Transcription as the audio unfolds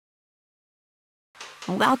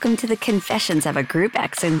Welcome to the Confessions of a Group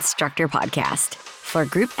X Instructor podcast. For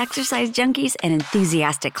group exercise junkies and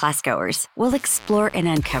enthusiastic classgoers, we'll explore and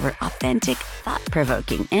uncover authentic,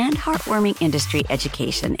 thought-provoking, and heartwarming industry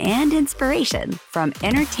education and inspiration from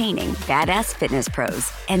entertaining, badass fitness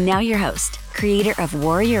pros. And now your host, creator of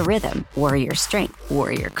Warrior Rhythm, Warrior Strength,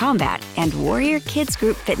 Warrior Combat, and Warrior Kids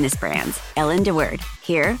Group fitness brands, Ellen DeWord.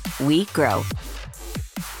 Here we grow.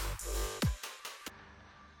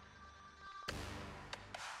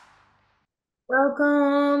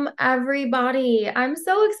 Welcome, everybody. I'm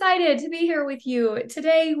so excited to be here with you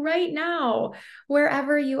today, right now,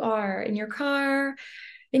 wherever you are, in your car,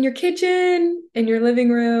 in your kitchen, in your living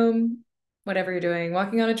room, whatever you're doing,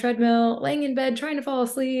 walking on a treadmill, laying in bed, trying to fall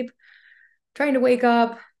asleep, trying to wake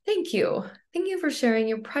up. Thank you. Thank you for sharing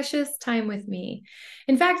your precious time with me.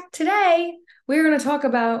 In fact, today we're going to talk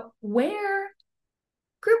about where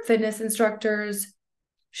group fitness instructors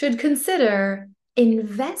should consider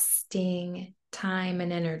investing time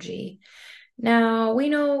and energy. Now, we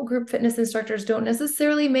know group fitness instructors don't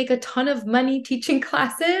necessarily make a ton of money teaching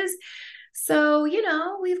classes. So,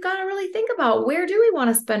 we've got to really think about, where do we want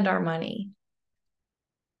to spend our money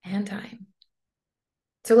and time?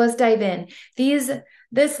 So let's dive in.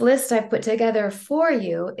 This list I've put together for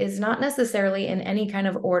you is not necessarily in any kind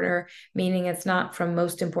of order, meaning it's not from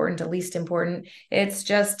most important to least important. It's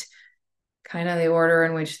just kind of the order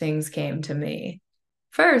in which things came to me.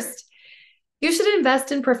 First, you should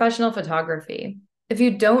invest in professional photography. If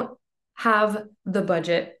you don't have the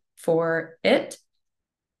budget for it,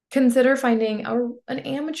 consider finding an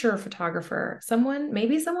amateur photographer,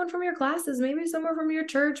 maybe someone from your classes, maybe someone from your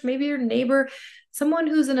church, maybe your neighbor, someone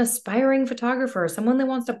who's an aspiring photographer, someone that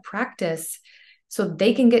wants to practice so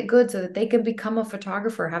they can get good, so that they can become a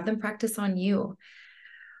photographer, have them practice on you.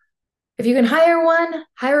 If you can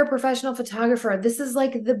hire a professional photographer. This is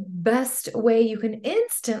like the best way you can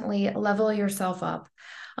instantly level yourself up.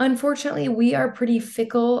 Unfortunately, we are pretty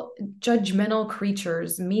fickle, judgmental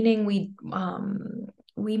creatures, meaning we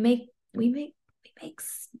make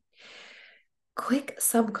quick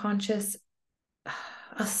subconscious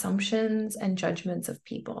assumptions and judgments of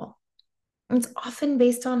people. It's often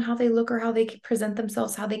based on how they look or how they present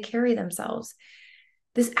themselves, how they carry themselves.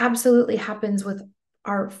 This absolutely happens with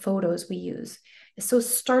our photos we use. So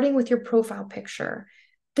starting with your profile picture,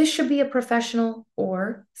 this should be a professional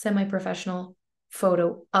or semi-professional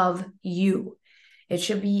photo of you. It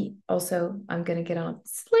should be also, I'm going to get on a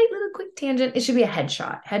slight little quick tangent. It should be a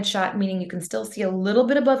headshot. Headshot meaning you can still see a little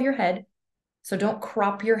bit above your head. So don't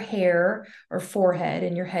crop your hair or forehead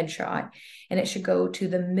in your headshot. And it should go to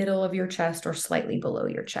the middle of your chest or slightly below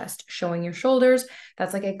your chest, showing your shoulders.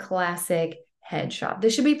 That's like a classic headshot.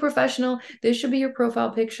 This should be professional. This should be your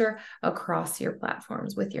profile picture across your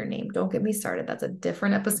platforms with your name. Don't get me started. That's a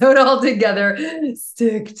different episode altogether.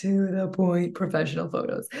 Stick to the point, professional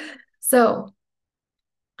photos. So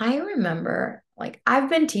I remember, I've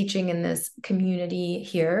been teaching in this community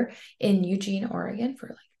here in Eugene, Oregon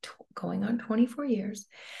for going on 24 years.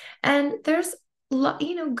 And there's,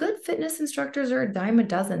 good fitness instructors are a dime a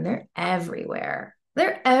dozen. They're everywhere.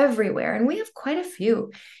 They're everywhere. And we have quite a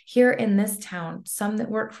few here in this town, some that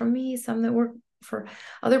work for me, some that work for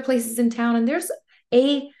other places in town. And there's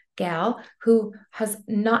a gal who has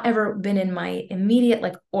not ever been in my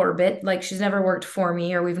immediate orbit. She's never worked for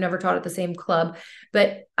me, or we've never taught at the same club,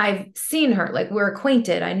 but I've seen her, we're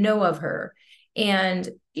acquainted. I know of her and,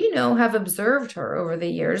 have observed her over the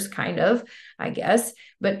years, kind of, I guess,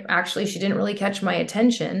 but actually she didn't really catch my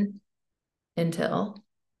attention until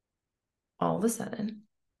all of a sudden,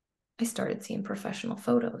 I started seeing professional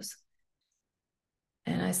photos.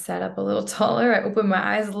 And I sat up a little taller. I opened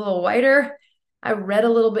my eyes a little wider. I read a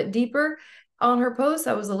little bit deeper on her posts.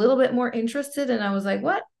 I was a little bit more interested. And I was like,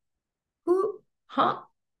 what? Who? Huh?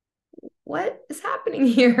 What is happening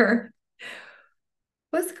here?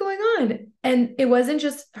 What's going on? And it wasn't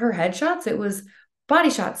just her headshots, it was body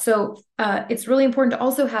shots. So it's really important to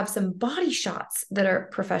also have some body shots that are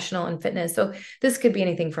professional in fitness. So this could be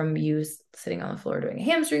anything from you sitting on the floor doing a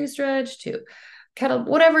hamstring stretch to kettle,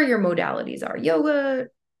 whatever your modalities are, yoga,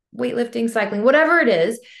 weightlifting, cycling, whatever it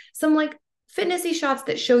is, some fitnessy shots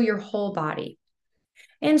that show your whole body.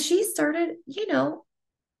 And she started,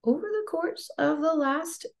 over the course of the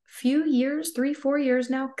last few years, 3-4 years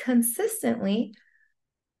now, consistently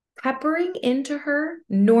peppering into her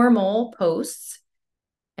normal posts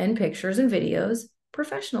and pictures and videos,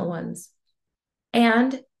 professional ones.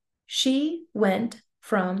 And she went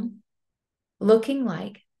from looking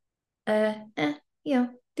like a,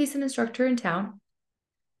 decent instructor in town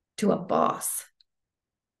to a boss,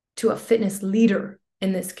 to a fitness leader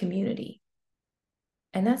in this community.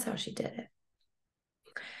 And that's how she did it.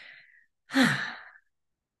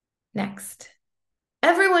 Next,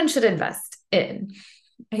 everyone should invest in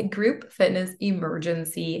a group fitness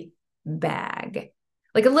emergency bag,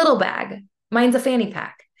 like a little bag. Mine's a fanny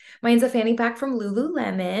pack. Mine's a fanny pack from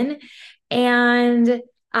Lululemon. And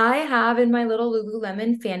I have in my little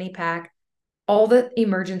Lululemon fanny pack all the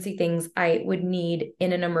emergency things I would need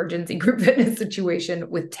in an emergency group fitness situation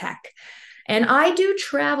with tech. And I do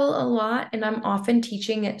travel a lot, and I'm often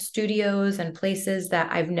teaching at studios and places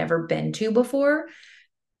that I've never been to before.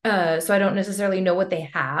 So I don't necessarily know what they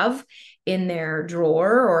have in their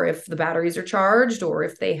drawer, or if the batteries are charged, or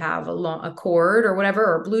if they have a cord or whatever,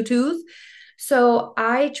 or Bluetooth. So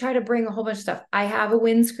I try to bring a whole bunch of stuff. I have a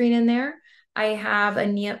windscreen in there. I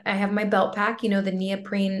have my belt pack, the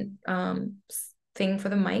neoprene thing for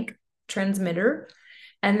the mic transmitter.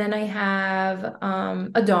 And then I have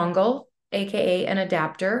a dongle, aka an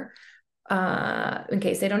adapter, in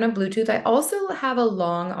case they don't have Bluetooth. I also have a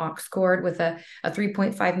long aux cord with a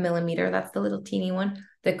 3.5 millimeter. That's the little teeny one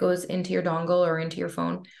that goes into your dongle or into your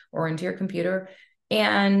phone or into your computer.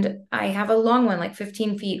 And I have a long one, like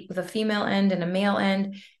 15 feet, with a female end and a male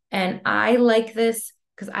end. And I like this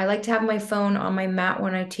because I like to have my phone on my mat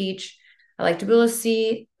when I teach. I like to be able to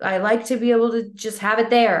see. I like to be able to just have it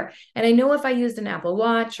there. And I know if I used an Apple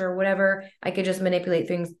Watch or whatever, I could just manipulate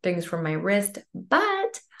things from my wrist.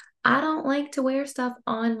 But I don't like to wear stuff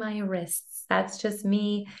on my wrists. That's just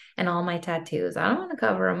me and all my tattoos. I don't want to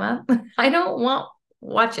cover them up. I don't want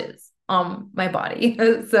watches on my body.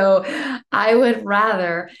 So I would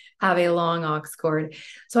rather have a long aux cord.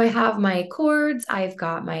 So I have my cords, I've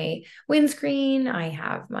got my windscreen, I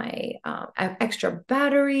have my extra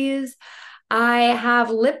batteries. I have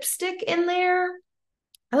lipstick in there.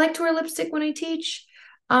 I like to wear lipstick when I teach.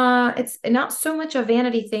 It's not so much a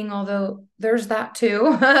vanity thing, although there's that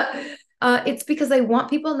too. It's because I want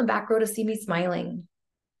people in the back row to see me smiling.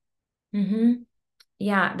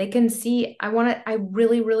 Yeah, they can see. I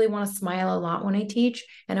really, really want to smile a lot when I teach,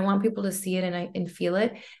 and I want people to see it and feel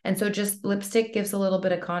it. And so just lipstick gives a little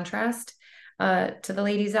bit of contrast to the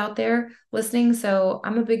ladies out there listening. So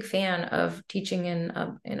I'm a big fan of teaching in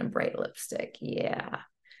a bright lipstick. Yeah.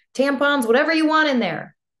 Tampons, whatever you want in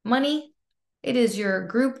there. Money, it is your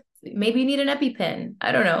group. Maybe you need an EpiPen.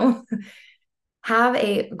 I don't know. Have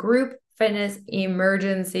a group fitness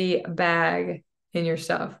emergency bag in your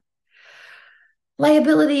stuff.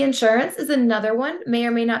 Liability insurance is another one, may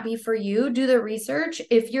or may not be for you. Do the research.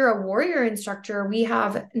 If you're a warrior instructor, we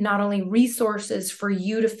have not only resources for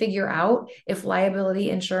you to figure out if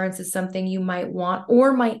liability insurance is something you might want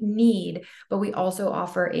or might need, but we also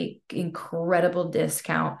offer an incredible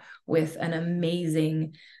discount with an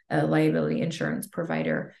amazing liability insurance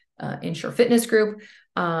provider, Insure Fitness Group.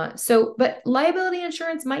 But liability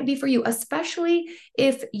insurance might be for you, especially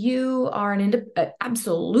if you are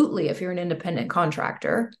absolutely, if you're an independent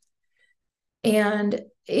contractor. And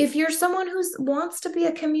if you're someone who wants to be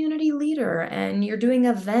a community leader and you're doing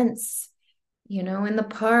events, in the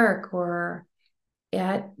park or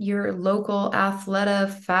at your local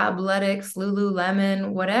Athleta, Fabletics, Lululemon,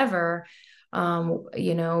 whatever,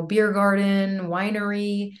 beer garden,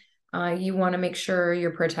 winery, you want to make sure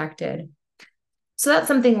you're protected. So that's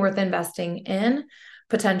something worth investing in,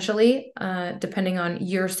 potentially, depending on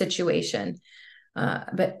your situation.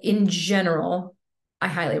 But in general, I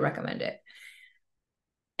highly recommend it.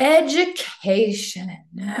 Education.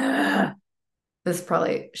 This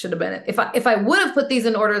probably should have been it. If I would have put these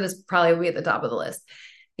in order, this probably would be at the top of the list.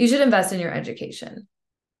 You should invest in your education.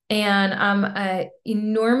 And I'm an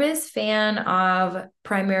enormous fan of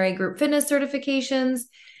primary group fitness certifications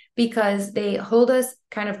because they hold us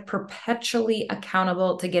kind of perpetually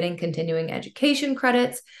accountable to getting continuing education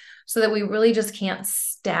credits so that we really just can't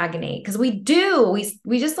stagnate. Because we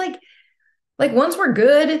just like once we're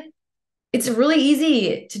good, it's really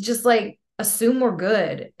easy to just like assume we're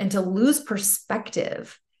good and to lose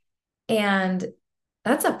perspective. And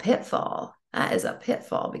that's a pitfall. That is a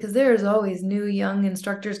pitfall because there's always new young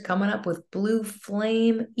instructors coming up with blue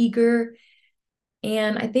flame, eager.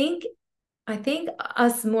 And I think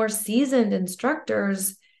us more seasoned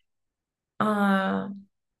instructors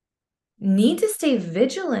need to stay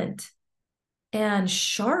vigilant and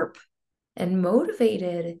sharp and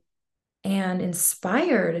motivated and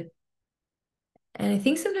inspired. And I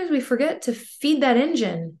think sometimes we forget to feed that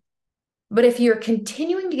engine. But if you're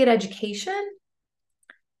continuing to get education,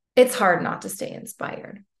 it's hard not to stay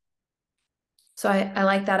inspired. So I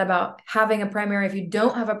like that about having a primary. If you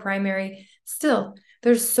don't have a primary, still,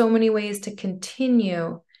 there's so many ways to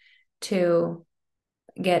continue to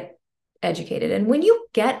get educated. And when you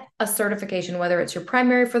get a certification, whether it's your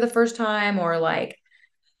primary for the first time or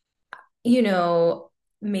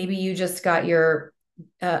maybe you just got your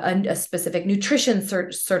a specific nutrition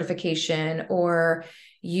certification, or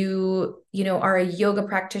are a yoga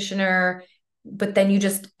practitioner, but then you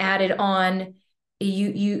just added on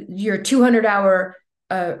your 200-hour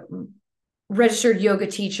registered yoga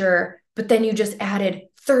teacher, but then you just added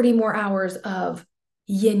 30 more hours of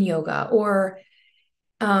yin yoga, or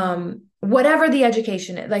whatever the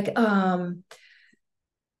education is, like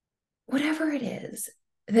whatever it is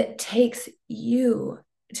that takes you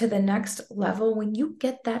to the next level. When you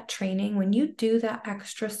get that training, when you do that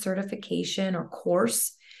extra certification or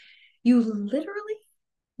course, you literally,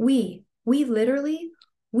 we literally,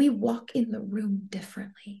 we walk in the room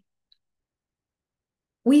differently.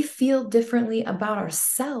 We feel differently about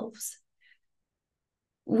ourselves.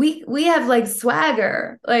 We have like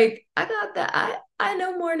swagger. Like, I got that. I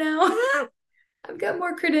know more now. I've got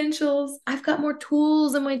more credentials. I've got more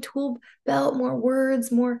tools in my tool belt, more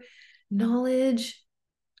words, more knowledge,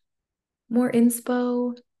 more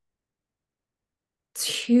inspo. It's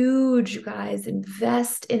huge, you guys.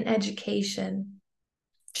 Invest in education.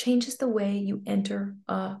 Changes the way you enter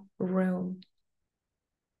a room.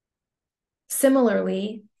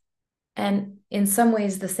 Similarly, and in some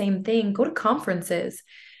ways the same thing, go to conferences.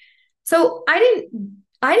 So I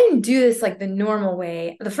didn't do this like the normal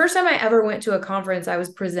way. The first time I ever went to a conference, I was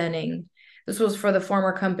presenting. This was for the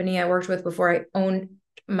former company I worked with before I owned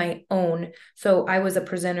my own. So I was a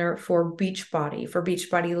presenter for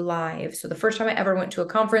Beachbody Live. So the first time I ever went to a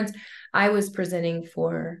conference, I was presenting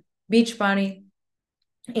for Beachbody,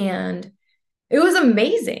 and it was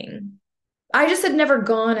amazing. I just had never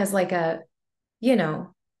gone as like a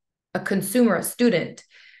consumer, a student,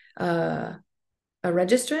 a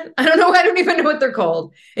registrant. I don't know. I don't even know what they're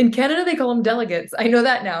called. In Canada, they call them delegates. I know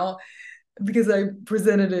that now because I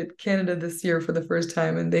presented at Canada this year for the first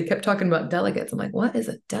time, and they kept talking about delegates. I'm like, what is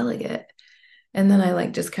a delegate? And then I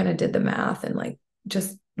like just kind of did the math and like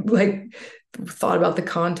just like thought about the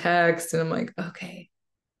context, and I'm like, okay,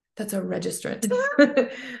 that's a registrant.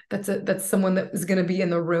 That's someone that is going to be in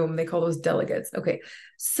the room. They call those delegates. Okay.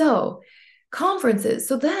 So conferences.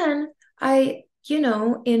 So then I, in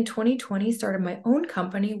 2020 started my own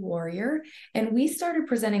company, Warrior, and we started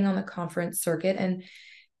presenting on the conference circuit. And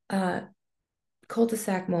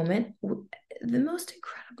cul-de-sac moment, the most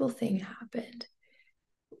incredible thing happened.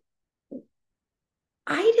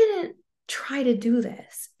 I didn't try to do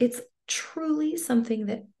this. It's truly something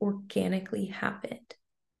that organically happened.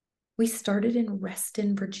 We started in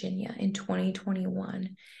Reston, Virginia in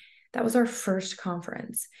 2021. That was our first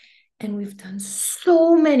conference. And we've done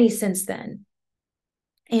so many since then.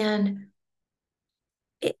 And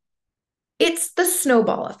it's the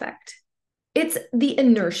snowball effect. It's the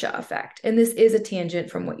inertia effect. And this is a tangent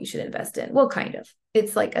from what you should invest in. Well, kind of.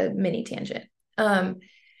 It's like a mini tangent. I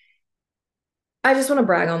just want to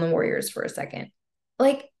brag on the Warriors for a second.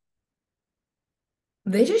 Like,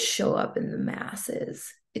 they just show up in the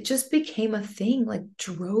masses. It just became a thing, like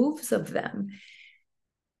droves of them.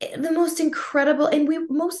 The most incredible, and we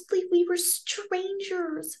were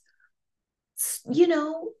strangers.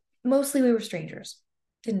 Mostly we were strangers.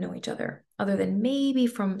 Didn't know each other other than maybe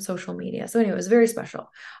from social media. So anyway, it was very special.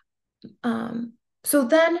 So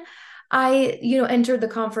then I, entered the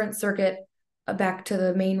conference circuit back to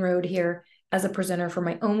the main road here as a presenter for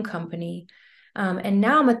my own company. And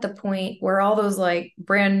now I'm at the point where all those like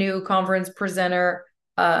brand new conference presenter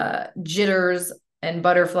jitters and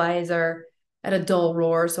butterflies are at a dull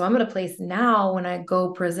roar. So I'm at a place now when I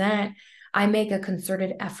go present, I make a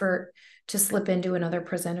concerted effort to slip into another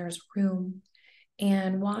presenter's room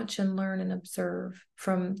and watch and learn and observe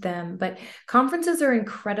from them. But conferences are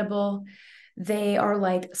incredible. They are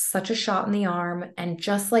like such a shot in the arm. And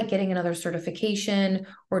just like getting another certification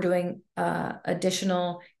or doing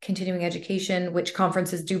additional continuing education, which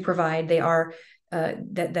conferences do provide, they are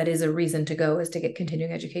that is a reason to go, is to get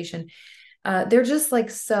continuing education. They're just like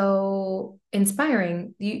so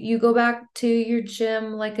inspiring. You go back to your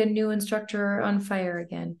gym like a new instructor on fire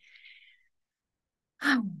again.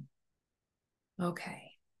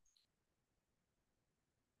 Okay.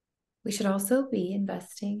 We should also be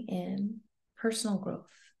investing in personal growth,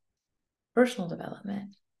 personal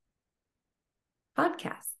development,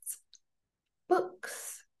 podcasts,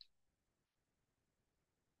 books,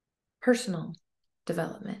 personal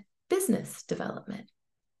development, business development,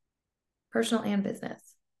 personal and business,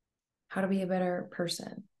 how to be a better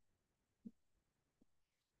person.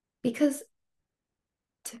 Because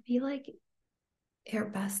to be like your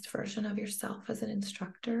best version of yourself as an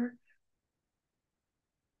instructor,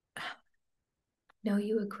 know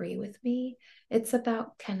you agree with me, it's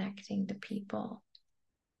about connecting to people.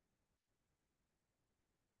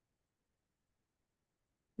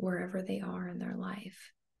 wherever they are in their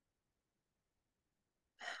life.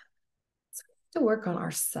 So we have to work on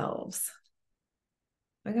ourselves.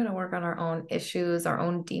 We got to work on our own issues, our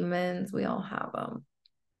own demons. We all have them.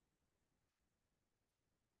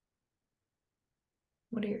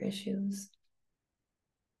 What are your issues?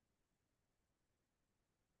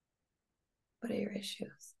 What are your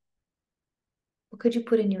issues? What could you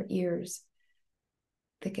put in your ears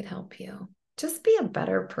that could help you? Just be a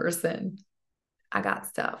better person. I got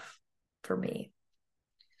stuff for me.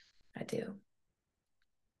 I do.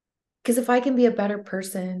 Because if I can be a better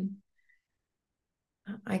person,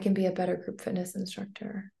 I can be a better group fitness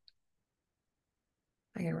instructor.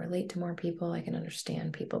 I can relate to more people. I can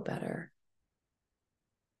understand people better.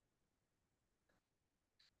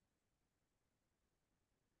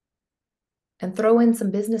 And throw in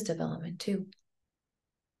some business development too.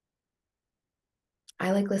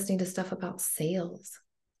 I like listening to stuff about sales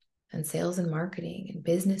and marketing and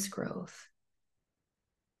business growth,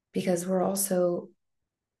 because we're also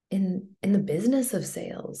in the business of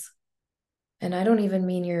sales. And I don't even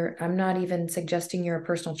mean I'm not even suggesting you're a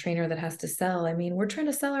personal trainer that has to sell. I mean, we're trying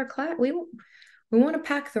to sell our class. We want to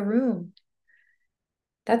pack the room.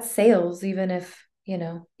 That's sales, even if,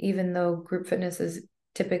 even though group fitness is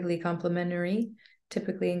typically complimentary,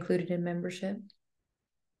 typically included in membership.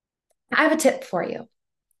 I have a tip for you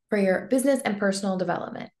for your business and personal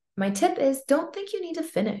development. My tip is, don't think you need to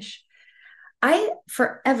finish. I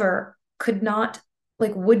forever would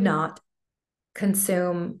not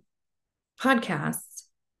consume podcasts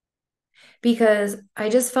because I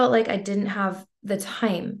just felt like I didn't have the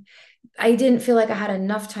time. I didn't feel like I had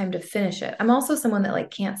enough time to finish it. I'm also someone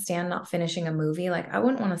that can't stand not finishing a movie. I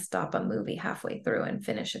wouldn't want to stop a movie halfway through and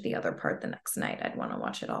finish the other part the next night. I'd want to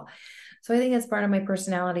watch it all. So I think it's part of my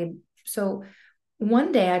personality. So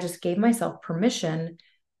one day I just gave myself permission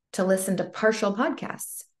to listen to partial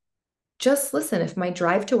podcasts. Just listen. If my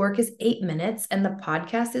drive to work is 8 minutes and the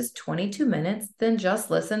podcast is 22 minutes, then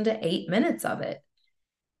just listen to 8 minutes of it.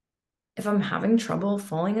 If I'm having trouble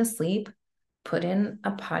falling asleep, put in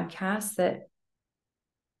a podcast that,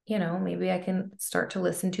 maybe I can start to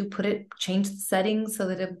listen to, change the settings so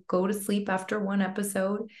that it'll go to sleep after one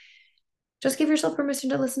episode. Just give yourself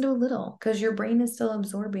permission to listen to a little, because your brain is still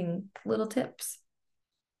absorbing little tips.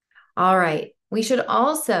 All right. We should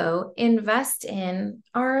also invest in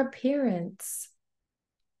our appearance.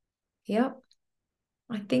 Yep.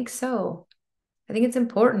 I think so. I think it's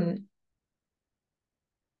important.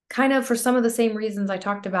 Kind of for some of the same reasons I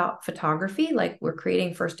talked about photography, like we're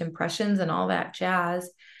creating first impressions and all that jazz.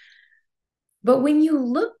 But when you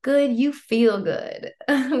look good, you feel good.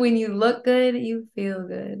 When you look good, you feel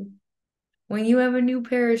good. When you have a new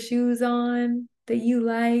pair of shoes on that you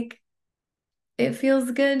like, it feels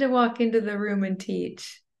good to walk into the room and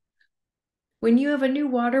teach. When you have a new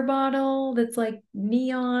water bottle that's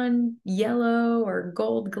neon yellow or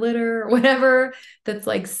gold glitter or whatever,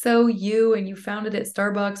 that's so you, and you found it at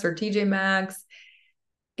Starbucks or TJ Maxx,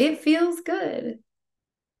 it feels good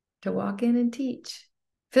to walk in and teach.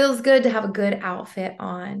 Feels good to have a good outfit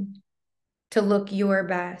on, to look your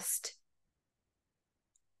best.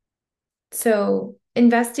 So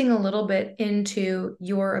investing a little bit into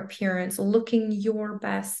your appearance, looking your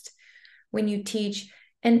best when you teach,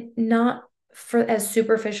 and not for as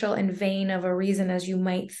superficial and vain of a reason as you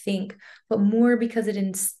might think, but more because it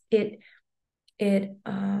inspires it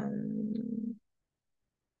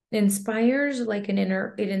inspires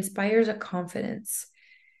a confidence.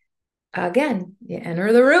 Again, you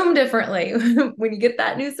enter the room differently when you get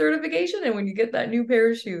that new certification and when you get that new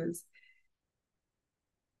pair of shoes.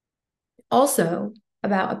 Also,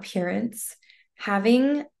 about appearance,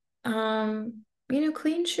 having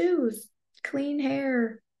clean shoes, clean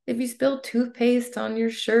hair. If you spill toothpaste on your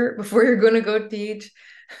shirt before you're going to go teach,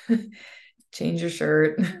 change your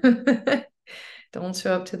shirt. Don't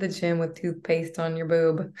show up to the gym with toothpaste on your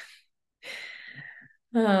boob.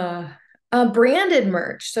 Branded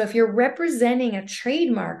merch. So if you're representing a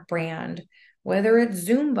trademark brand, whether it's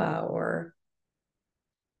Zumba or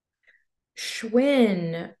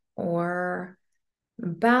Schwinn or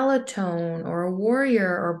Ballotone or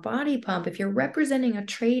Warrior or Body Pump, if you're representing a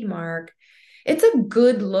trademark, it's a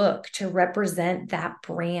good look to represent that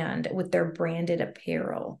brand with their branded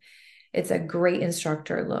apparel. It's a great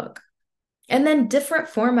instructor look. And then different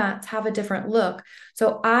formats have a different look.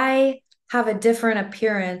 So I have a different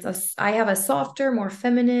appearance. I have a softer, more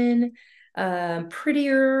feminine,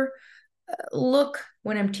 prettier look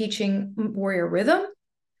when I'm teaching Warrior Rhythm.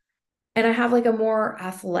 And I have a more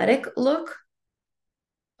athletic look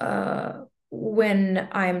when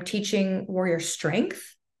I'm teaching Warrior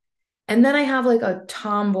Strength. And then I have a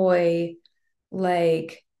tomboy,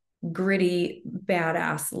 gritty,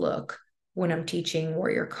 badass look when I'm teaching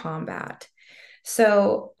warrior combat.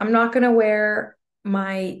 So I'm not going to wear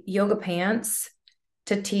my yoga pants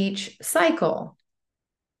to teach cycle,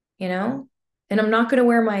 and I'm not going to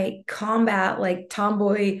wear my combat, like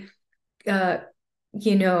tomboy, uh,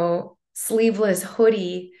 sleeveless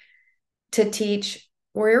hoodie to teach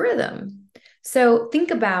warrior rhythm. So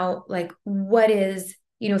think about like, what is,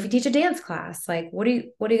 if you teach a dance class, like what are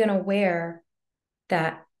you going to wear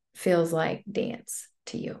that feels like dance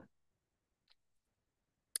to you?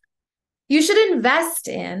 You should invest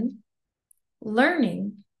in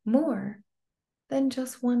learning more than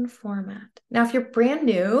just one format. Now, if you're brand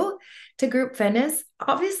new to group fitness,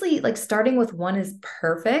 obviously like starting with one is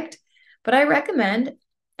perfect, but I recommend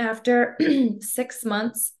after 6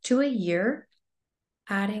 months to a year,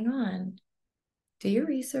 adding on. Do your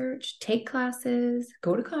research, take classes,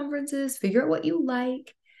 go to conferences, figure out what you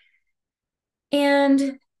like,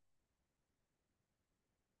 and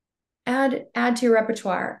add to your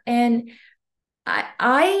repertoire. And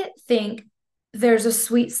I think there's a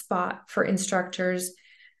sweet spot for instructors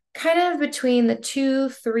kind of between the 2,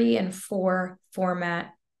 3, and 4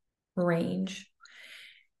 format range.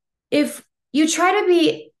 If you try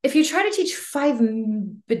to teach 5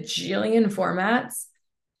 bajillion formats,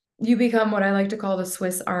 you become what I like to call the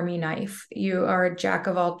Swiss Army knife. You are a jack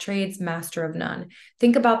of all trades, master of none.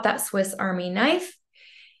 Think about that Swiss Army knife.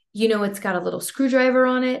 It's got a little screwdriver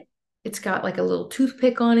on it. It's got like a little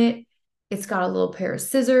toothpick on it. It's got a little pair of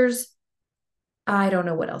scissors. I don't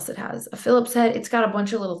know what else it has. A Phillips head. It's got a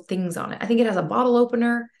bunch of little things on it. I think it has a bottle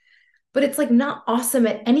opener, but it's like not awesome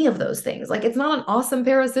at any of those things. Like it's not an awesome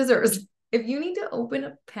pair of scissors. If you need to open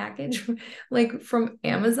a package like from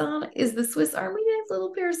Amazon, is the Swiss Army knife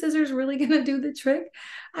little pair of scissors really going to do the trick?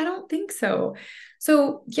 I don't think so.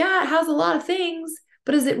 So yeah, it has a lot of things,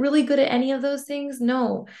 but is it really good at any of those things?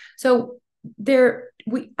 No. So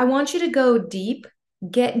I want you to go deep,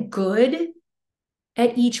 get good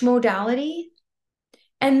at each modality,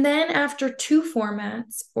 and then after 2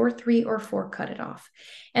 formats or 3 or 4, cut it off.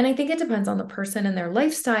 And I think it depends on the person and their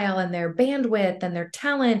lifestyle and their bandwidth and their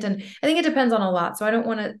talent. And I think it depends on a lot. So I don't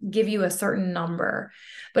want to give you a certain number.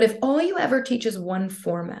 But if all you ever teach is one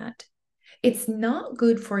format, it's not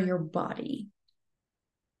good for your body.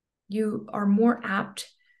 You are more apt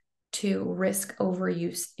to risk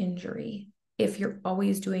overuse injury if you're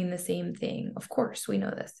always doing the same thing. Of course, we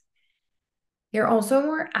know this. You're also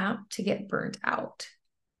more apt to get burnt out.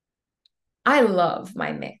 I love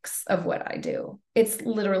my mix of what I do. It's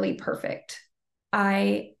literally perfect.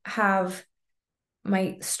 I have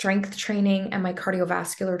my strength training and my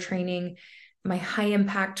cardiovascular training, my high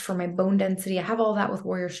impact for my bone density. I have all that with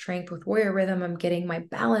Warrior Strength. With Warrior Rhythm, I'm getting my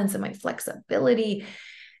balance and my flexibility.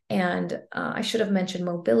 And I should have mentioned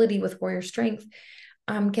mobility with Warrior Strength.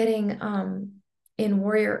 I'm getting in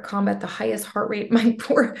Warrior Combat the highest heart rate.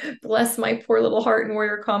 Bless my poor little heart in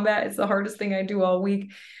Warrior Combat. It's the hardest thing I do all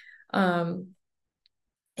week.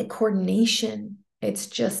 Coordination. It's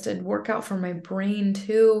just a workout for my brain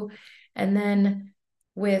too. And then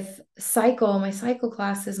with my cycle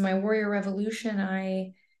classes, my Warrior Revolution,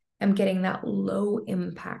 I am getting that low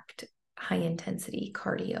impact, high intensity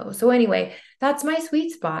cardio. So anyway, that's my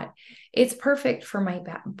sweet spot. It's perfect for my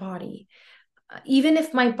body. Even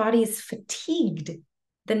if my body is fatigued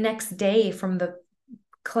the next day from the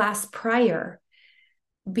class prior,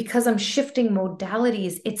 because I'm shifting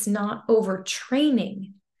modalities, it's not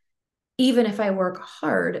overtraining. Even if I work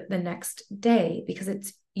hard the next day, because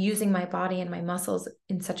it's using my body and my muscles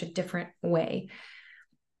in such a different way.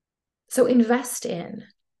 So invest in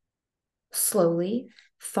slowly,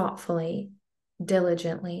 thoughtfully,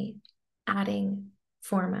 diligently, adding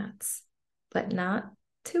formats, but not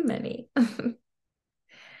too many.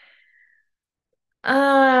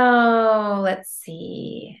 Oh, let's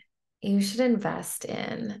see. You should invest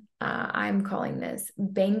in, I'm calling this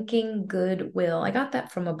banking goodwill. I got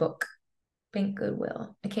that from a book, Bank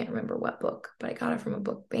Goodwill. I can't remember what book, but I got it from a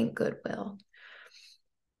book, Bank Goodwill.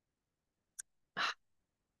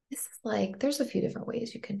 This is like, there's a few different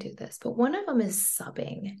ways you can do this, but one of them is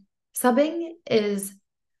subbing. Subbing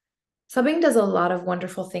does a lot of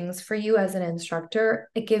wonderful things for you as an instructor.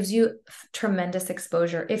 It gives you tremendous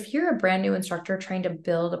exposure. If you're a brand new instructor trying to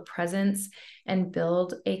build a presence and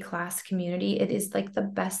build a class community, it is like the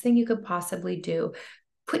best thing you could possibly do.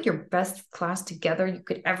 Put your best class together you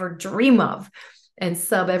could ever dream of and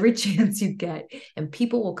sub every chance you get. And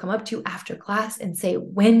people will come up to you after class and say,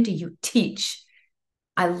 "When do you teach?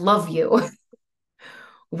 I love you."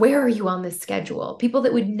 Where are you on this schedule? People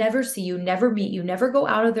that would never see you, never meet you, never go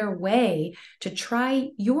out of their way to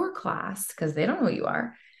try your class because they don't know who you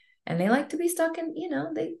are. And they like to be stuck in,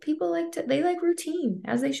 they like routine,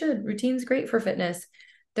 as they should. Routine's great for fitness.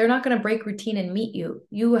 They're not going to break routine and meet you.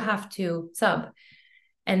 You have to sub.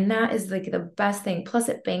 And that is like the best thing. Plus,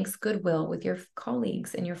 it banks goodwill with your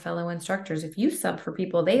colleagues and your fellow instructors. If you sub for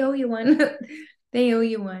people, they owe you one. They owe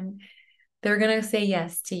you one. They're going to say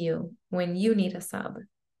yes to you when you need a sub.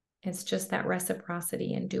 It's just that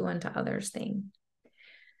reciprocity and do unto others thing.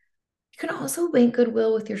 You can also bank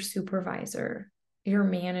goodwill with your supervisor, your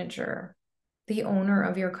manager, the owner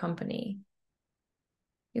of your company.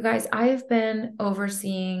 You guys, I've been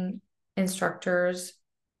overseeing instructors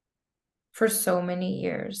for so many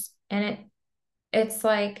years, and it's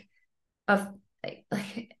like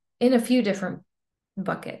in a few different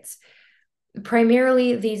buckets.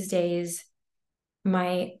 Primarily these days,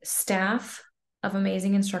 my staff of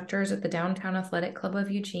amazing instructors at the Downtown Athletic Club of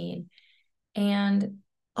Eugene and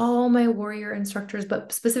all my warrior instructors,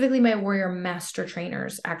 but specifically my warrior master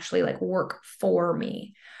trainers actually like work for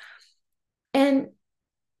me. And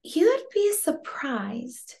you'd be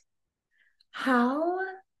surprised how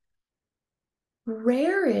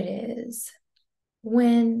rare it is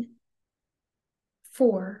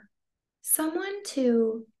for someone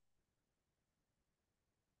to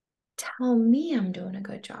tell me I'm doing a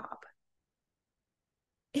good job.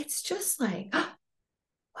 It's just like, oh,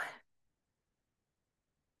 what?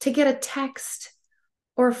 To get a text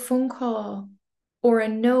or a phone call or a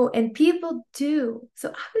note, and people do. So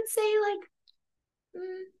I would say like,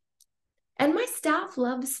 and my staff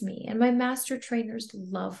loves me and my master trainers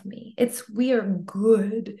love me. We are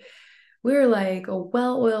good. We're like a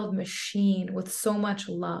well-oiled machine with so much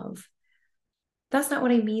love. That's not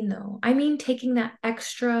what I mean though. I mean taking that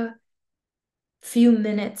extra few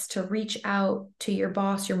minutes to reach out to your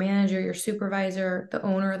boss, your manager, your supervisor, the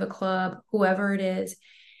owner of the club, whoever it is,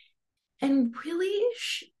 and really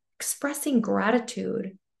expressing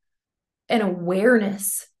gratitude and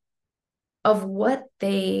awareness of what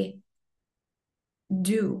they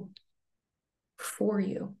do for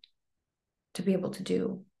you to be able to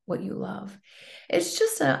do what you love. It's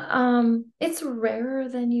just it's rarer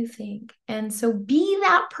than you think. And so be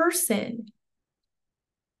that person.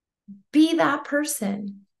 Be that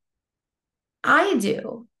person. I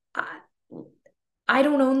do. I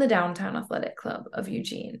don't own the Downtown Athletic Club of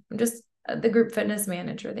Eugene. I'm just the group fitness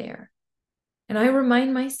manager there. And I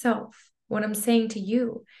remind myself what I'm saying to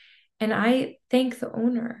you. And I thank the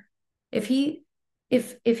owner. If he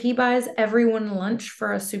buys everyone lunch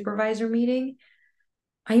for a supervisor meeting,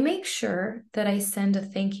 I make sure that I send a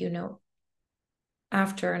thank you note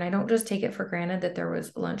after, and I don't just take it for granted that there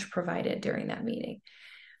was lunch provided during that meeting.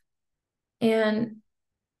 And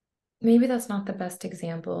maybe that's not the best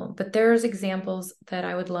example, but there's examples that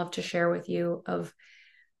I would love to share with you of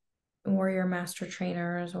warrior master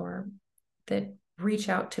trainers or that reach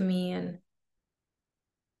out to me and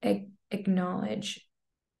acknowledge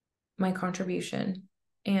my contribution.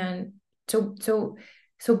 And so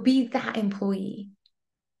be that employee.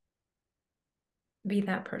 Be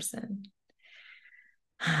that person.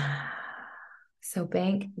 So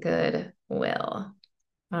bank goodwill. All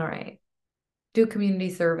right. Do community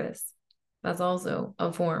service. That's also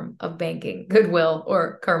a form of banking goodwill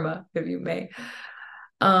or karma, if you may.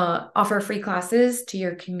 Offer free classes to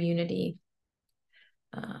your community.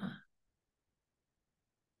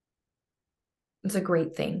 It's a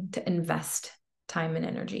great thing to invest time and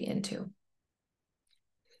energy into.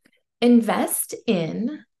 Invest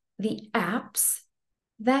in the apps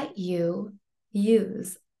that you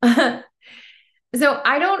use. So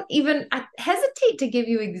I hesitate to give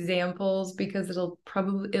you examples because it'll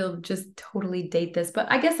just totally date this,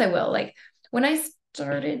 but I guess I will. Like when I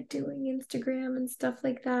started doing Instagram and stuff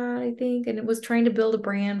like that, I think, and it was trying to build a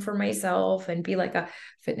brand for myself and be like a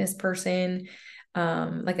fitness person,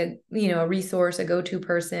 like a resource, a go-to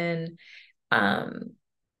person. Those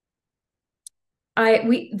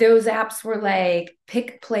apps were like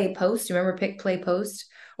Pick, Play, Post. You remember Pick, Play, Post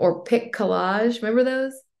or Pick Collage? Remember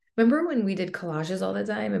those? Remember when we did collages all the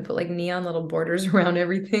time and put like neon little borders around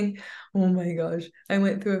everything? Oh my gosh. I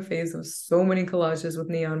went through a phase of so many collages with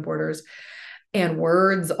neon borders and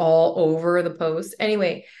words all over the post.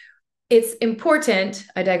 Anyway, it's important,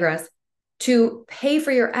 I digress, to pay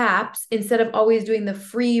for your apps instead of always doing the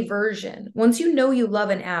free version. Once you know you love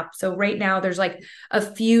an app. So right now there's like a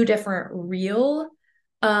few different reel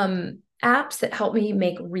apps that help me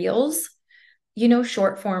make reels,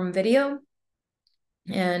 short form video.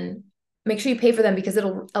 And make sure you pay for them because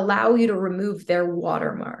it'll allow you to remove their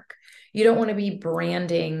watermark. You don't want to be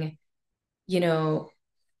branding,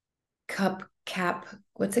 cup cap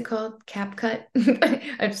what's it called? CapCut.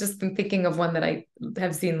 I've just been thinking of one that I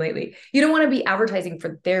have seen lately. You don't want to be advertising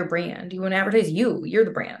for their brand. You want to advertise you. You're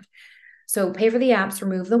the brand. So pay for the apps,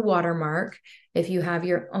 remove the watermark. If you have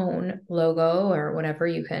your own logo or whatever,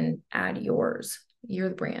 you can add yours. You're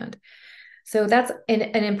the brand. So that's an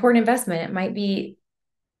important investment. It might be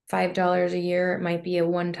 $5 a year. It might be a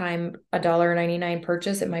one-time $1.99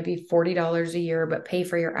 purchase. It might be $40 a year, but pay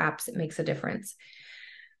for your apps. It makes a difference.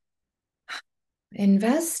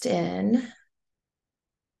 Invest in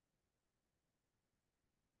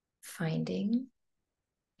finding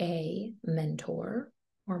a mentor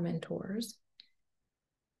or mentors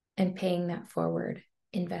and paying that forward.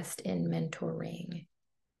 Invest in mentoring.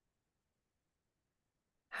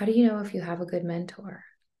 How do you know if you have a good mentor?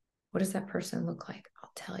 What does that person look like?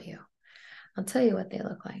 I'll tell you. I'll tell you what they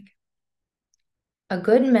look like. A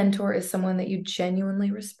good mentor is someone that you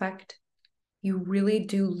genuinely respect. You really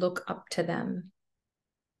do look up to them.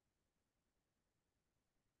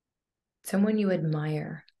 Someone you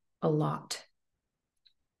admire a lot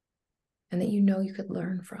and that you know you could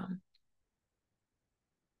learn from.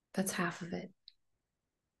 That's half of it.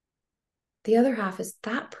 The other half is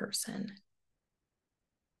that person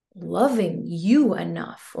loving you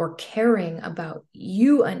enough or caring about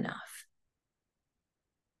you enough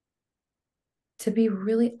to be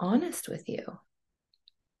really honest with you.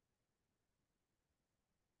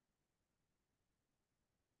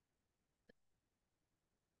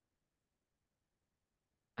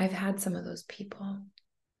 I've had some of those people.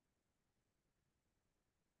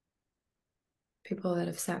 People that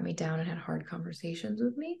have sat me down and had hard conversations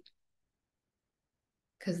with me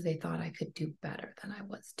because they thought I could do better than I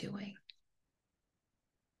was doing.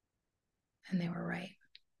 And they were right.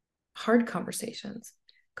 Hard conversations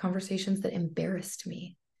that embarrassed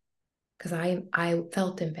me because I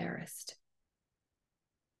felt embarrassed.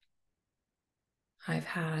 I've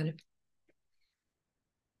had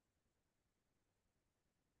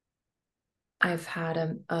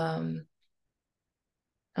a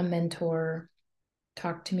mentor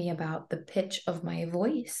talk to me about the pitch of my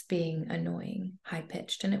voice being annoying, high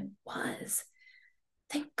pitched, and it was.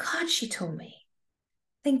 Thank God she told me.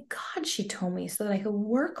 Thank God she told me so that I could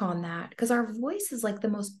work on that, because our voice is like the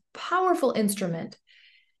most powerful instrument.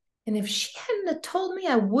 And if she hadn't have told me,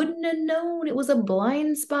 I wouldn't have known. It was a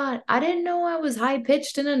blind spot. I didn't know I was high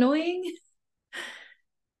pitched and annoying.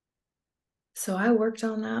 So I worked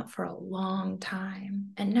on that for a long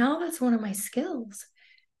time. And now that's one of my skills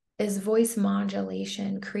is voice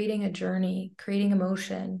modulation, creating a journey, creating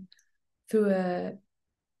emotion through a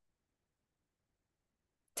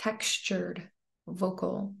textured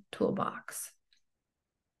vocal toolbox,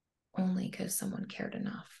 only because someone cared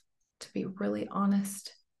enough to be really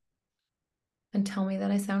honest and tell me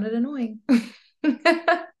that I sounded annoying.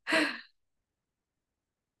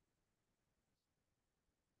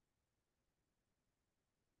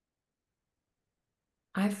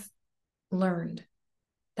 I've learned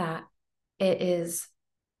that it is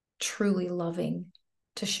truly loving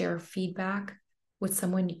to share feedback with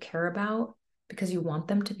someone you care about because you want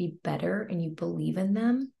them to be better and you believe in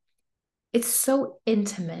them. It's so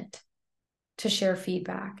intimate to share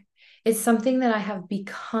feedback. It's something that I have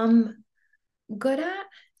become good at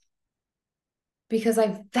because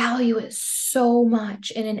I value it so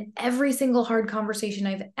much. And in every single hard conversation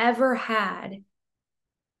I've ever had,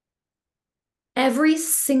 every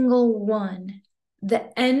single one,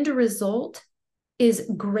 the end result is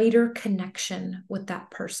greater connection with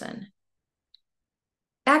that person.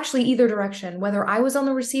 Actually, either direction, whether I was on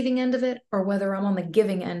the receiving end of it or whether I'm on the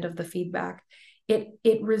giving end of the feedback,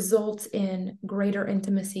 it results in greater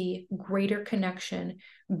intimacy, greater connection,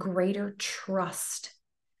 greater trust.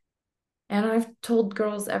 And I've told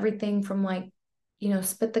girls everything from like,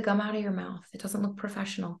 spit the gum out of your mouth. It doesn't look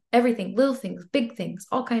professional. Everything, little things, big things,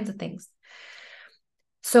 all kinds of things.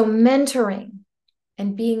 So mentoring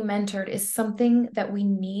and being mentored is something that we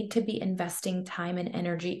need to be investing time and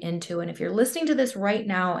energy into. And if you're listening to this right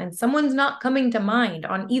now and someone's not coming to mind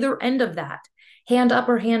on either end of that, hand up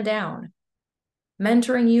or hand down,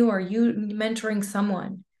 mentoring you or you mentoring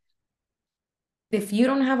someone, if you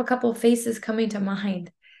don't have a couple of faces coming to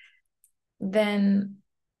mind, then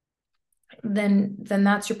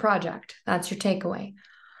that's your project. That's your takeaway.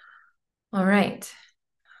 All right.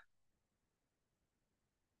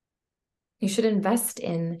 You should invest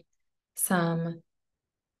in some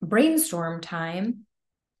brainstorm time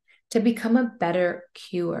to become a better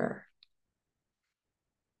cuer.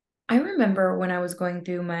 I remember when I was going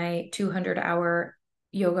through my 200-hour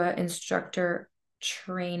yoga instructor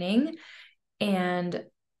training, and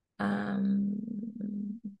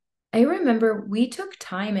I remember we took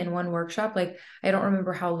time in one workshop, like I don't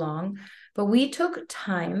remember how long, but we took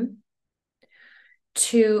time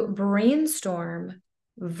to brainstorm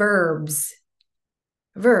verbs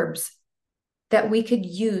that we could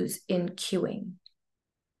use in cueing.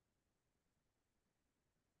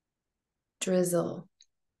 Drizzle,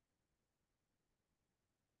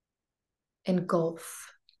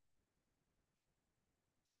 engulf,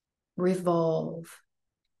 revolve,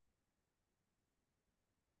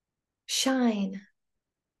 shine,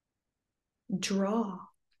 draw,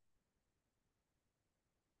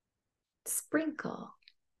 sprinkle.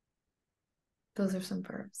 Those are some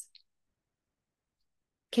verbs.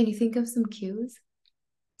 Can you think of some cues?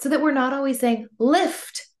 So that we're not always saying,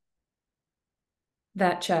 lift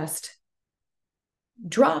that chest,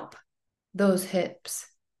 drop those hips,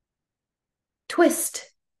 twist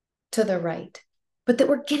to the right, but that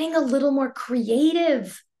we're getting a little more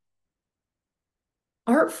creative,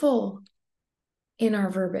 artful in our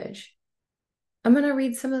verbiage. I'm going to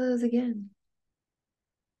read some of those again.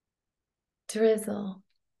 Drizzle,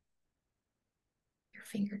 your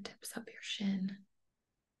fingertips up your shin.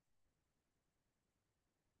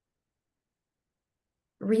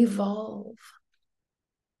 Revolve,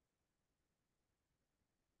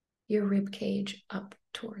 your rib cage up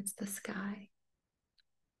towards the sky.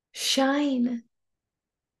 Shine,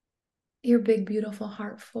 your big, beautiful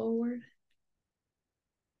heart forward.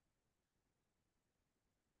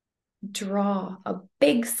 Draw a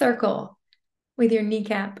big circle with your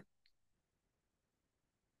kneecap.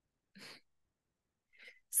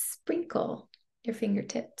 Sprinkle your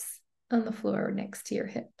fingertips on the floor next to your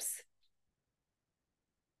hips.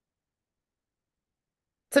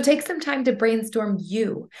 So take some time to brainstorm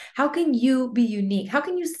you. How can you be unique? How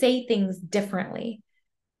can you say things differently?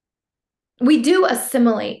 We do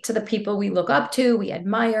assimilate to the people we look up to, we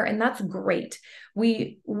admire, and that's great.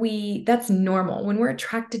 That's normal. When we're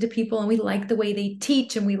attracted to people and we like the way they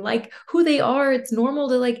teach and we like who they are, it's normal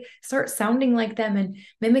to like start sounding like them and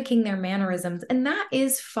mimicking their mannerisms, and that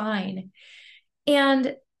is fine.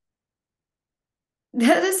 And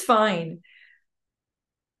that is fine.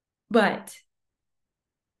 But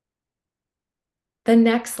the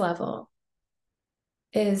next level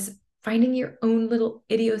is finding your own little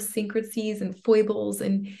idiosyncrasies and foibles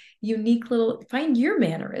and find your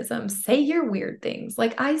mannerisms, say your weird things.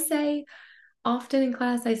 Like I say often in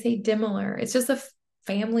class, I say dissimilar. It's just a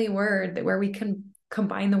family word where we can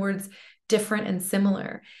combine the words different and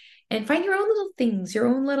similar, and find your own little things, your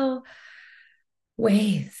own little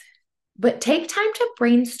ways. But take time to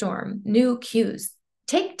brainstorm new cues.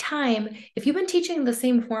 Take time, if you've been teaching the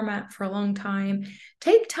same format for a long time,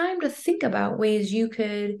 take time to think about ways you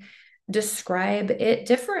could describe it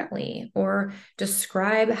differently or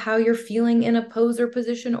describe how you're feeling in a pose or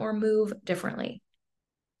position or move differently.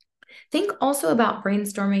 Think also about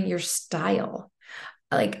brainstorming your style.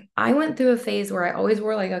 Like I went through a phase where I always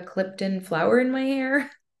wore like a clipped in flower in my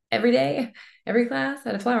hair every day. Every class I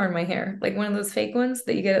had a flower in my hair, like one of those fake ones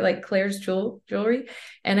that you get at like Claire's jewelry.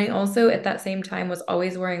 And I also at that same time was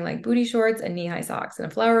always wearing like booty shorts and knee-high socks and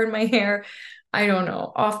a flower in my hair. I don't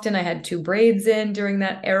know. Often I had two braids in during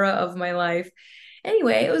that era of my life.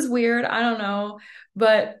 Anyway, it was weird. I don't know,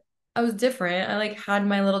 but I was different. I like had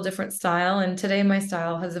my little different style, and today my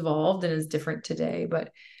style has evolved and is different today.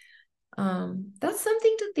 But that's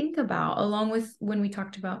something to think about, along with when we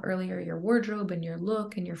talked about earlier, your wardrobe and your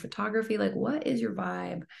look and your photography. Like, what is your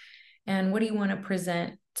vibe and what do you want to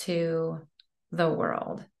present to the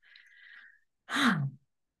world?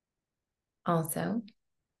 Also,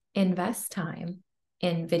 invest time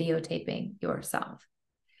in videotaping yourself.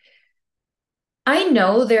 I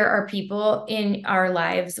know there are people in our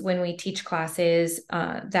lives when we teach classes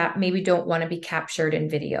that maybe don't want to be captured in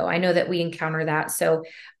video. I know that we encounter that. So,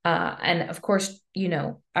 and of course,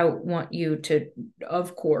 I want you to,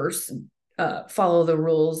 of course, follow the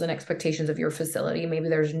rules and expectations of your facility. Maybe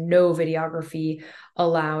there's no videography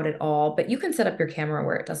allowed at all, but you can set up your camera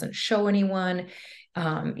where it doesn't show anyone.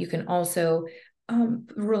 You can also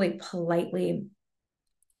really politely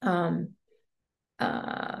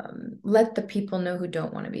let the people know who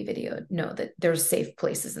don't want to be videoed know that there's safe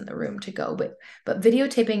places in the room to go. But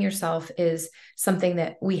videotaping yourself is something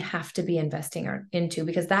that we have to be investing into,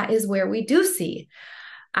 because that is where we do see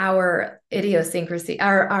our idiosyncrasy,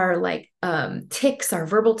 our like tics, our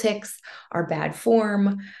verbal tics, our bad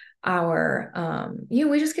form, our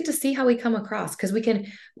we just get to see how we come across, because we can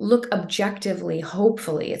look objectively,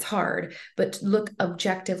 hopefully it's hard, but look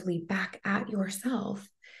objectively back at yourself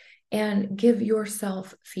and give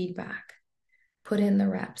yourself feedback. Put in the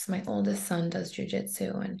reps. My oldest son does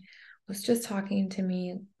jujitsu and was just talking to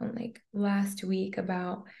me like last week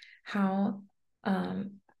about how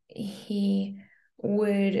he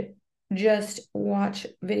would just watch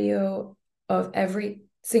video of every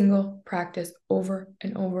single practice over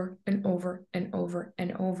and over and over and over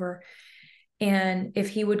and over. And if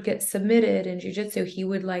he would get submitted in jiu-jitsu, he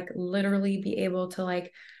would like literally be able to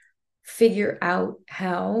like figure out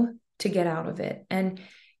how to get out of it. And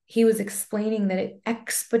he was explaining that it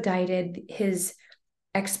expedited his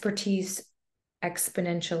expertise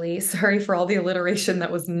exponentially. Sorry for all the alliteration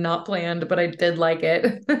that was not planned, but I did like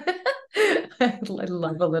it. I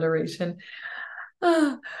love alliteration.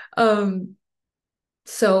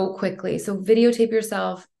 So quickly. So videotape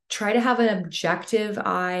yourself. Try to have an objective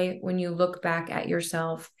eye when you look back at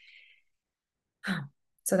yourself.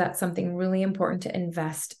 So that's something really important to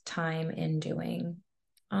invest time in doing.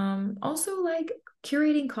 Also, like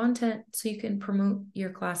curating content so you can promote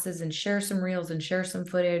your classes and share some reels and share some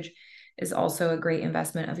footage is also a great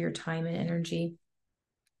investment of your time and energy.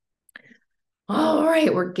 All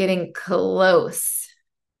right, we're getting close.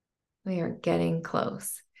 We are getting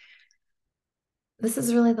close. This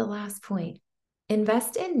is really the last point.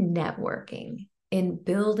 Invest in networking, in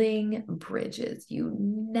building bridges. You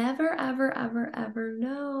never, ever, ever, ever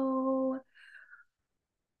know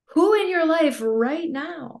who in your life right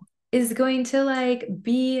now is going to like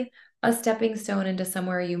be a stepping stone into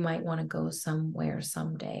somewhere you might want to go somewhere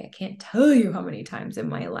someday. I can't tell you how many times in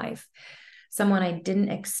my life someone I didn't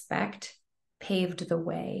expect paved the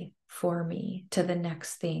way for me to the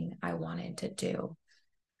next thing I wanted to do.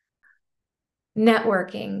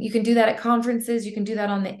 Networking. You can do that at conferences. You can do that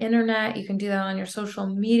on the internet. You can do that on your social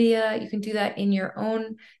media. You can do that in your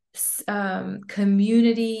own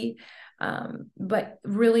community. But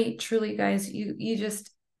really, truly, guys, you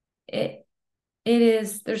just, it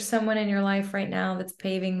is, there's someone in your life right now that's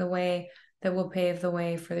paving the way, that will pave the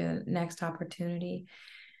way for the next opportunity.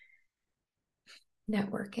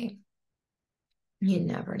 Networking. You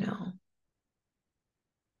never know.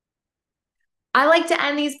 I like to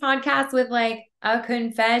end these podcasts with like a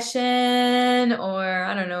confession, or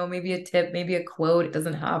I don't know, maybe a tip, maybe a quote. It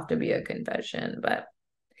doesn't have to be a confession, but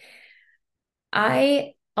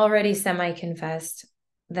I already semi-confessed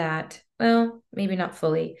that, well, maybe not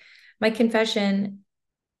fully. My confession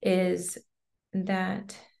is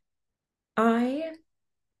that I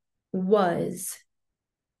was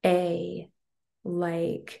a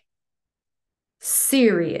like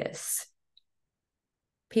serious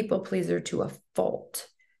people pleaser to a fault,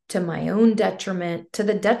 to my own detriment, to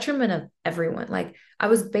the detriment of everyone. Like I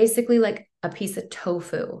was basically like a piece of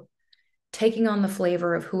tofu, taking on the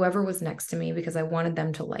flavor of whoever was next to me because I wanted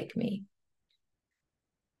them to like me.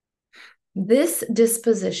 This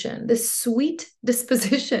disposition, this sweet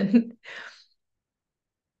disposition,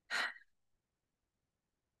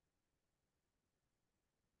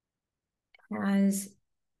 has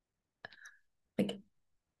like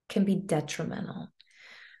can be detrimental.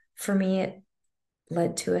 For me, it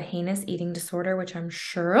led to a heinous eating disorder, which I'm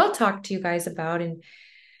sure I'll talk to you guys about in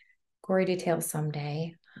gory detail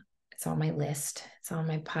someday. It's on my list. It's on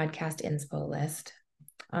my podcast inspo list.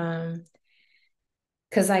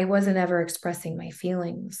 Because I wasn't ever expressing my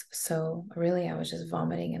feelings. So really, I was just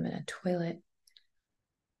vomiting them in a toilet.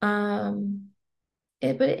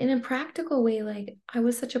 But in a practical way, like I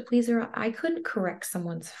was such a pleaser, I couldn't correct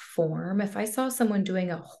someone's form. If I saw someone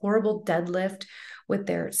doing a horrible deadlift with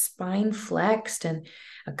their spine flexed and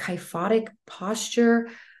a kyphotic posture,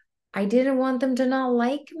 I didn't want them to not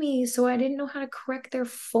like me. So I didn't know how to correct their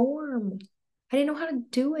form. I didn't know how to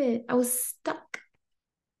do it. I was stuck.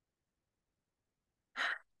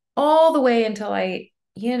 All the way until I,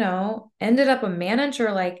 ended up a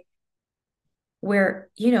manager, like where,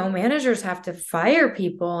 managers have to fire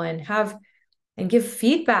people and give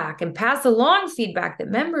feedback and pass along feedback that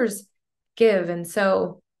members give. And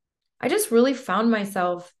so I just really found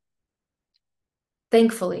myself,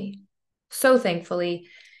 thankfully, so thankfully,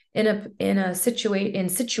 in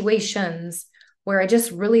situations where I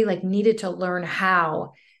just really like needed to learn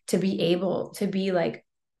how to be able to be like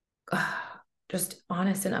just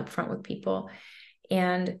honest and upfront with people.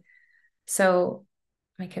 And so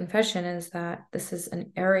my confession is that this is was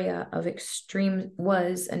an area of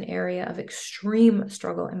extreme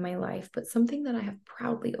struggle in my life, but something that I have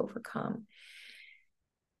proudly overcome.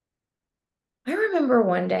 I remember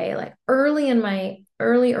one day, like early in my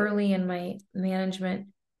management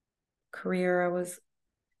career, I was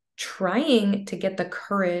trying to get the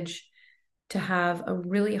courage to have a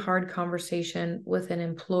really hard conversation with an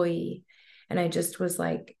employee. And I just was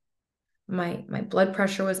like, my blood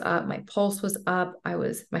pressure was up, my pulse was up,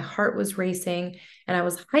 my heart was racing, and I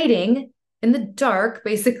was hiding in the dark,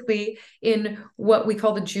 basically in what we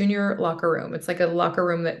call the junior locker room. It's like a locker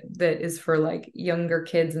room that is for like younger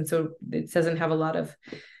kids. And so it doesn't have a lot of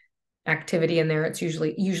activity in there. It's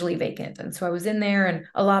usually vacant. And so I was in there, and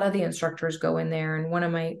a lot of the instructors go in there. And one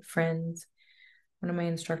of my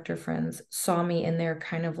instructor friends saw me in there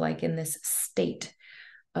kind of like in this state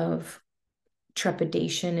of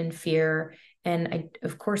trepidation and fear. And I,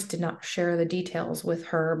 of course, did not share the details with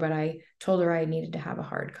her, but I told her I needed to have a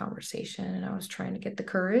hard conversation, and I was trying to get the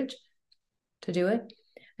courage to do it.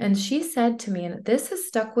 And she said to me, and this has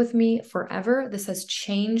stuck with me forever, this has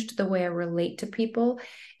changed the way I relate to people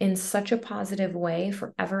in such a positive way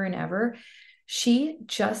forever and ever. She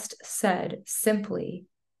just said simply,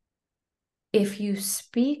 if you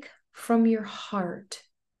speak from your heart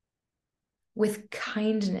with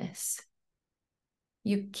kindness,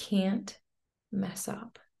 you can't mess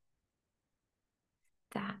up.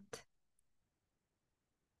 That,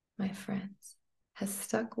 my friends, has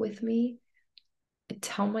stuck with me. I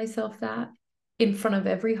tell myself that in front of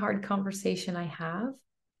every hard conversation I have.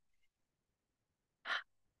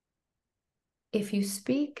 If you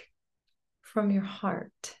speak from your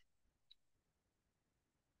heart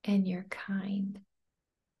and you're kind,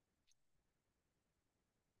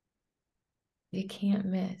 you can't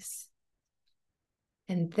miss.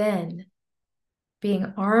 And then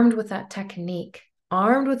being armed with that technique,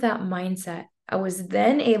 armed with that mindset, I was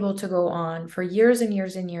then able to go on for years and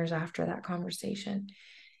years and years after that conversation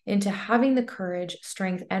into having the courage,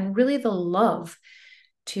 strength, and really the love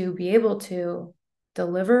to be able to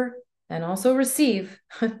deliver and also receive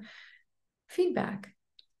feedback.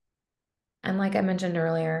 And like I mentioned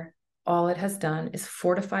earlier, all it has done is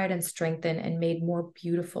fortified and strengthened and made more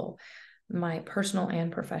beautiful my personal and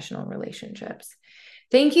professional relationships.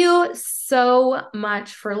 Thank you so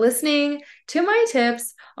much for listening to my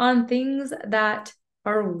tips on things that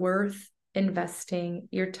are worth investing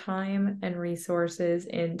your time and resources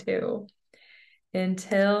into.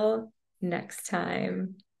 Until next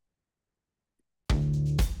time.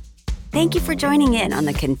 Thank you for joining in on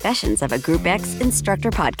the Confessions of a Group X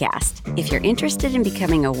Instructor podcast. If you're interested in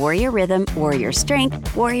becoming a Warrior Rhythm, Warrior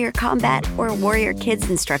Strength, Warrior Combat, or Warrior Kids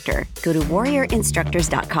instructor, go to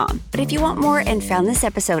warriorinstructors.com. But if you want more and found this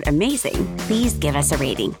episode amazing, please give us a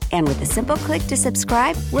rating. And with a simple click to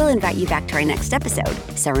subscribe, we'll invite you back to our next episode.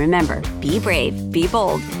 So remember, be brave, be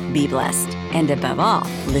bold, be blessed, and above all,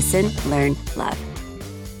 listen, learn, love.